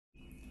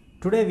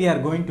Today we are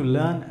going to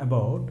learn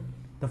about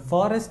the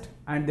forest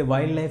and the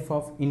wildlife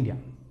of India.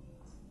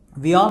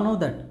 We all know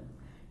that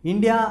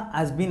India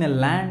has been a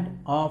land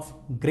of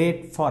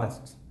great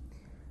forests.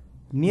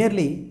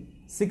 Nearly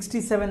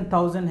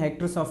 67,000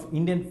 hectares of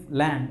Indian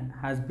land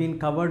has been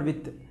covered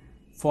with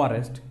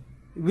forest,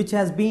 which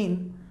has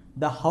been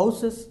the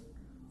houses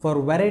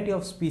for variety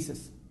of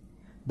species.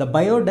 The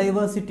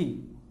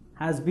biodiversity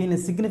has been a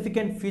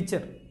significant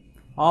feature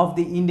of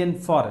the Indian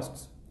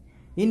forests.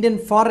 Indian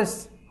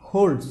forests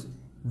holds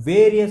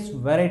various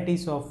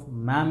varieties of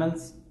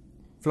mammals,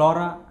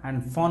 flora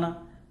and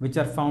fauna which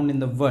are found in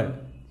the world.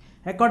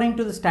 According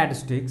to the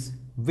statistics,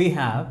 we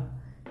have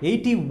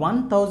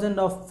 81,000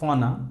 of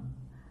fauna,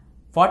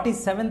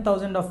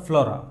 47,000 of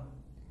flora.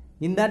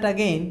 In that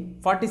again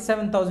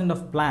 47,000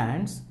 of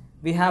plants,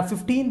 we have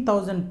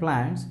 15,000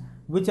 plants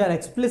which are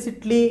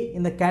explicitly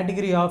in the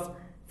category of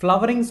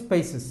flowering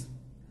species.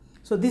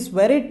 So this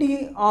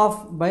variety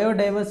of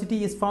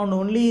biodiversity is found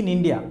only in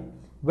India,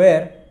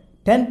 where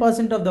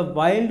 10% of the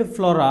wild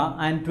flora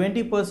and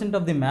 20%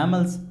 of the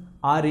mammals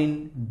are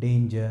in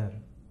danger.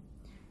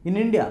 In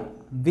India,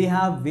 we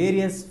have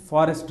various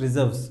forest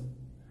reserves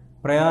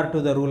prior to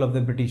the rule of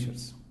the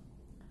Britishers.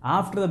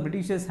 After the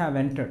Britishers have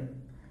entered,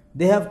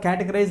 they have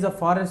categorized the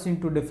forest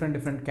into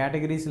different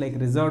categories like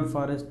reserved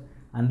forest,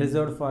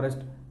 unreserved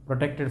forest,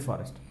 protected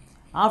forest.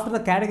 After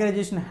the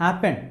categorization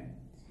happened,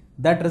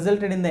 that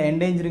resulted in the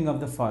endangering of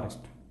the forest.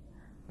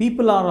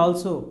 People are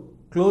also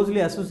closely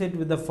associated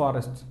with the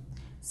forests.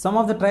 Some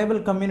of the tribal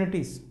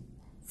communities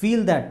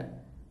feel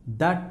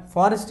that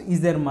forest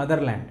is their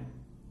motherland.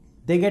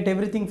 They get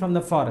everything from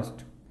the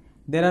forest.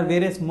 There are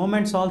various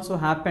movements also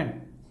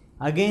happen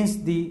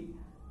against the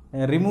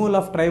removal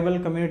of tribal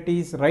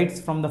communities' rights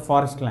from the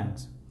forest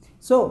lands.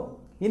 So,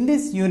 in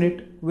this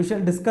unit, we shall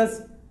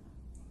discuss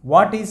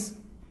what is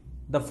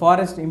the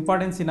forest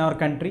importance in our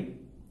country,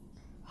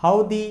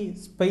 how the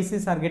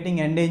species are getting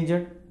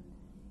endangered,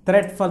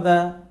 threat for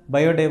the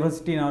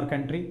biodiversity in our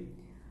country,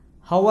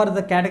 how are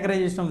the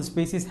categorization of the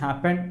species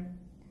happened,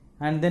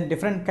 and then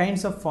different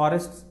kinds of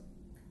forests,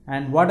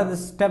 and what are the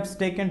steps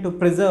taken to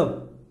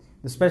preserve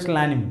the special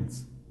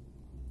animals.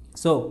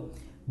 So,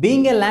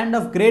 being a land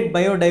of great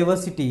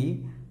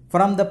biodiversity,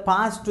 from the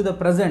past to the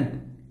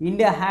present,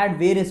 India had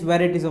various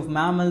varieties of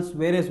mammals,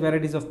 various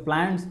varieties of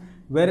plants,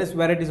 various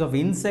varieties of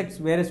insects,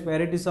 various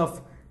varieties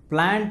of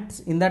plants,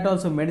 in that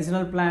also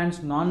medicinal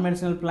plants,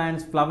 non-medicinal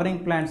plants,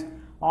 flowering plants.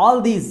 All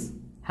these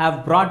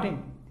have brought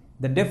in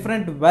the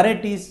different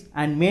varieties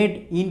and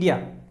made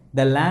India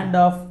the land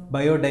of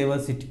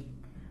biodiversity.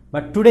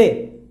 But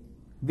today,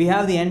 we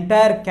have the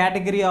entire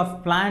category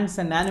of plants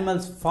and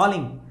animals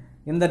falling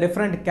in the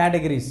different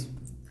categories.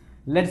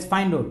 Let's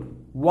find out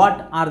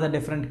what are the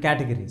different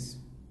categories.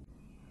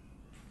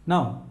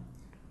 Now,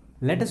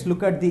 let us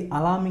look at the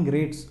alarming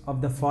rates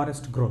of the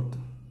forest growth.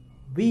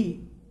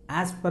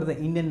 As per the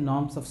Indian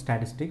norms of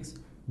statistics,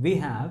 we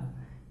have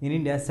in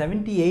India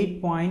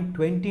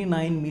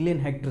 78.29 million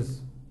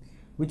hectares,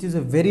 which is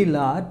a very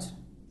large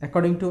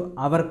according to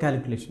our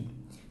calculation.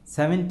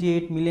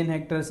 78 million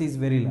hectares is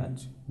very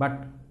large,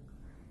 but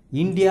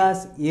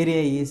India's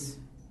area is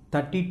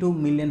 32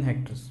 million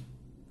hectares.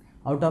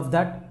 Out of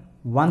that,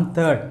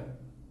 1/3,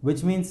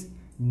 which means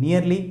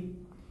nearly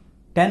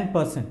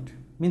 10%,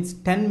 means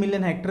 10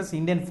 million hectares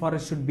Indian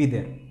forest should be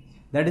there.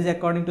 That is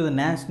according to the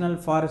National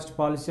Forest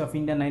Policy of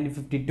India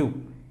 1952.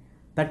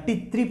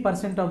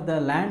 33% of the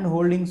land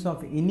holdings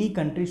of any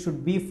country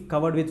should be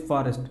covered with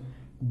forest.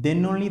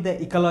 Then only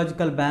the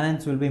ecological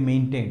balance will be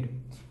maintained.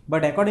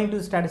 But according to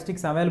the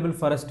statistics available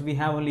for us, we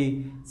have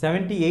only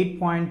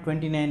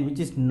 78.29, which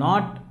is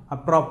not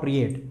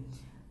appropriate.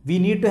 We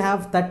need to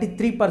have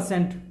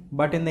 33%,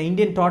 but in the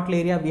Indian total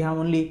area, we have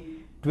only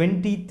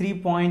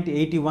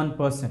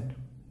 23.81%.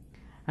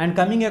 And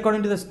coming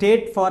according to the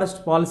state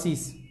forest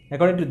policies,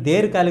 according to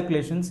their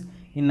calculations,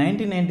 in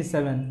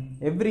 1997,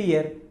 every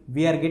year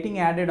we are getting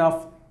added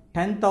of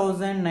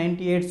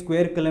 10,098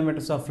 square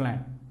kilometers of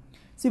land.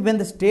 See, when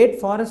the state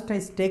forest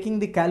is taking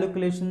the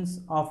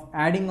calculations of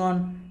adding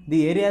on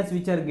the areas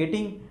which are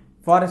getting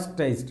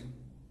forestized,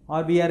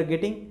 or we are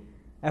getting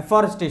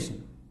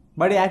afforestation,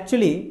 but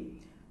actually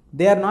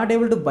they are not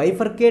able to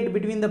bifurcate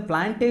between the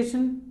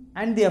plantation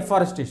and the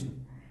afforestation.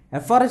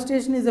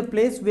 Afforestation is a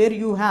place where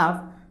you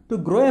have to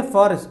grow a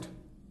forest,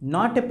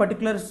 not a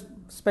particular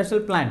special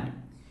plant.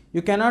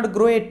 You cannot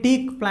grow a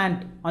teak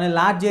plant on a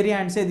large area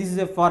and say this is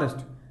a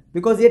forest,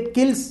 because it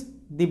kills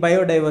the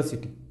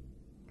biodiversity.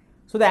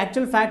 So the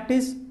actual fact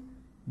is,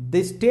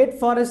 the state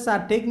forests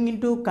are taking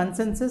into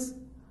consensus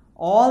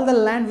all the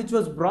land which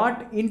was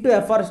brought into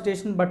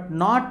afforestation, but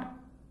not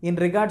in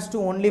regards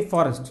to only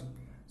forest.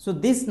 So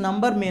this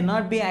number may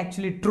not be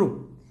actually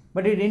true,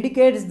 but it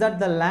indicates that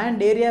the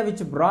land area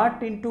which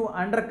brought into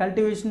under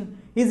cultivation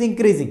is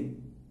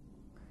increasing.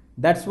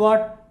 That's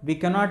what we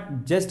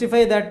cannot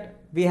justify that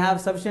we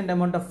have sufficient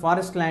amount of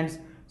forest lands.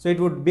 So it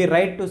would be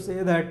right to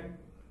say that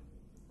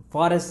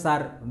forests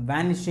are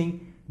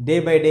vanishing day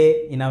by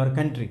day in our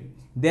country.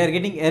 They are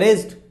getting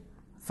erased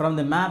from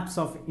the maps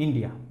of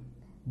India.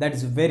 That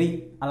is a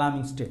very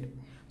alarming state.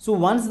 So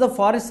once the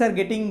forests are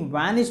getting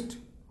vanished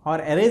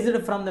or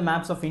erased from the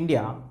maps of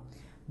India,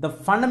 the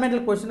fundamental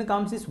question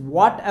comes is,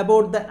 what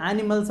about the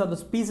animals or the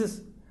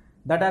species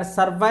that are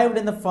survived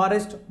in the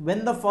forest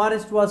when the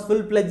forest was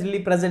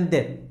full-fledgedly present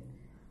there?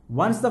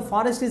 Once the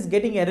forest is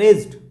getting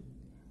erased,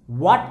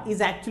 what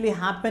is actually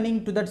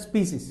happening to that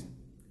species?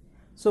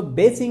 So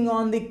basing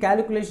on the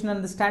calculation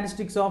and the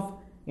statistics of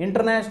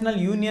International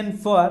Union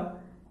for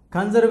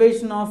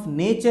Conservation of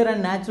Nature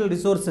and Natural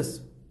Resources,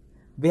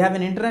 we have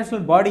an international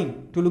body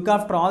to look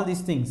after all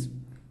these things.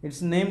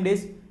 It's named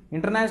as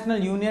International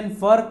Union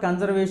for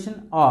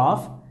Conservation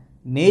of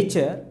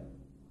Nature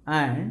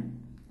and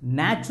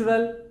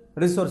Natural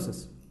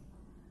Resources.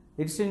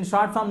 It's in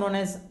short form known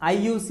as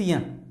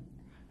IUCN.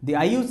 The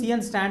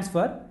IUCN stands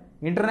for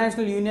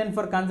International Union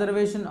for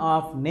Conservation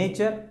of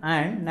Nature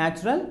and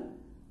Natural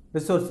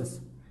Resources.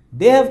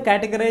 They have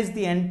categorized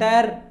the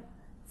entire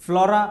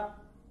flora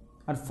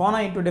or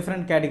fauna into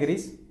different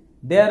categories.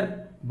 They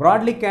are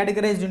broadly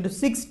categorized into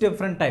 6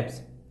 different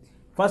types.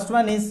 First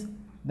one is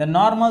the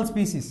normal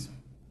species.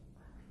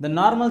 The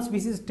normal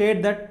species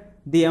state that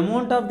the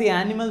amount of the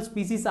animal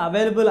species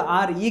available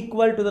are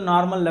equal to the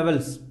normal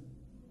levels.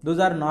 Those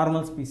are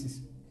normal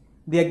species.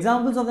 The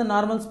examples of the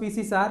normal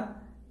species are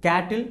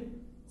cattle,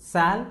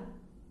 sal,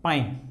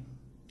 pine.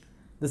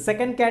 The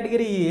second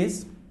category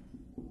is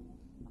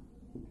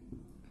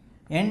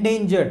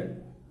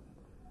endangered.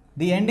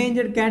 The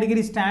endangered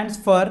category stands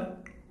for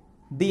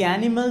the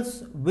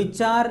animals which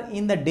are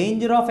in the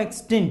danger of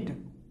extinct.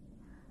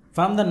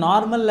 From the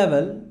normal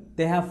level,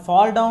 they have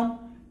fallen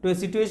down to a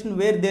situation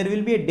where there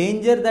will be a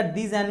danger that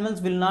these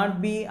animals will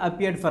not be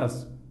appeared for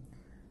us.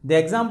 The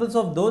examples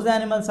of those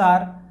animals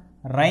are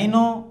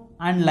rhino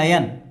and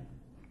lion.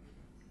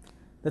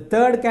 The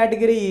third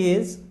category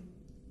is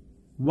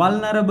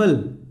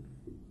vulnerable,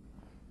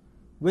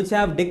 which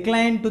have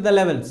declined to the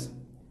levels.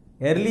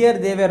 Earlier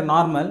they were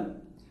normal,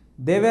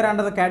 they were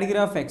under the category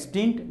of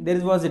extinct, there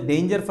was a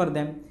danger for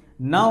them.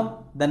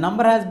 Now the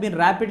number has been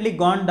rapidly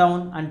gone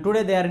down and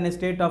today they are in a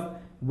state of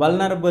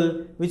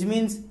vulnerable, which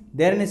means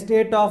they are in a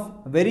state of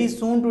very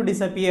soon to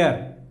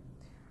disappear.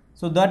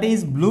 So that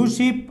is blue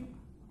sheep,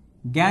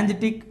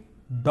 Gangetic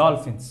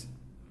dolphins.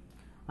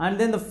 And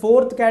then the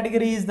fourth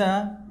category is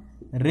the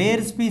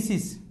rare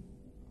species.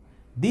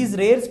 These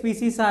rare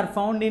species are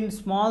found in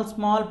small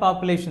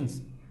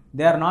populations.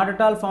 They are not at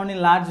all found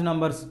in large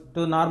numbers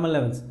to normal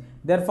levels.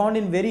 They are found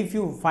in very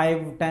few,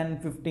 5, 10,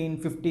 15,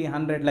 50,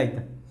 100 like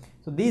that.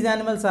 So these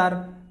animals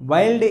are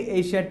wild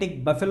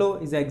Asiatic buffalo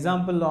is an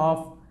example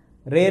of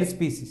rare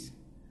species.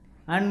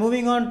 And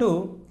moving on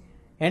to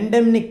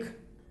endemic.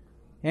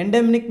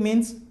 Endemic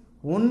means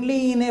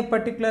only in a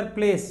particular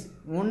place,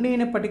 only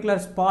in a particular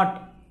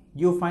spot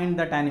you find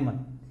that animal.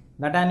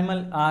 That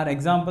animal are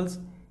examples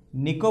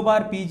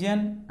Nicobar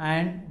pigeon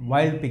and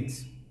wild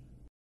pigs.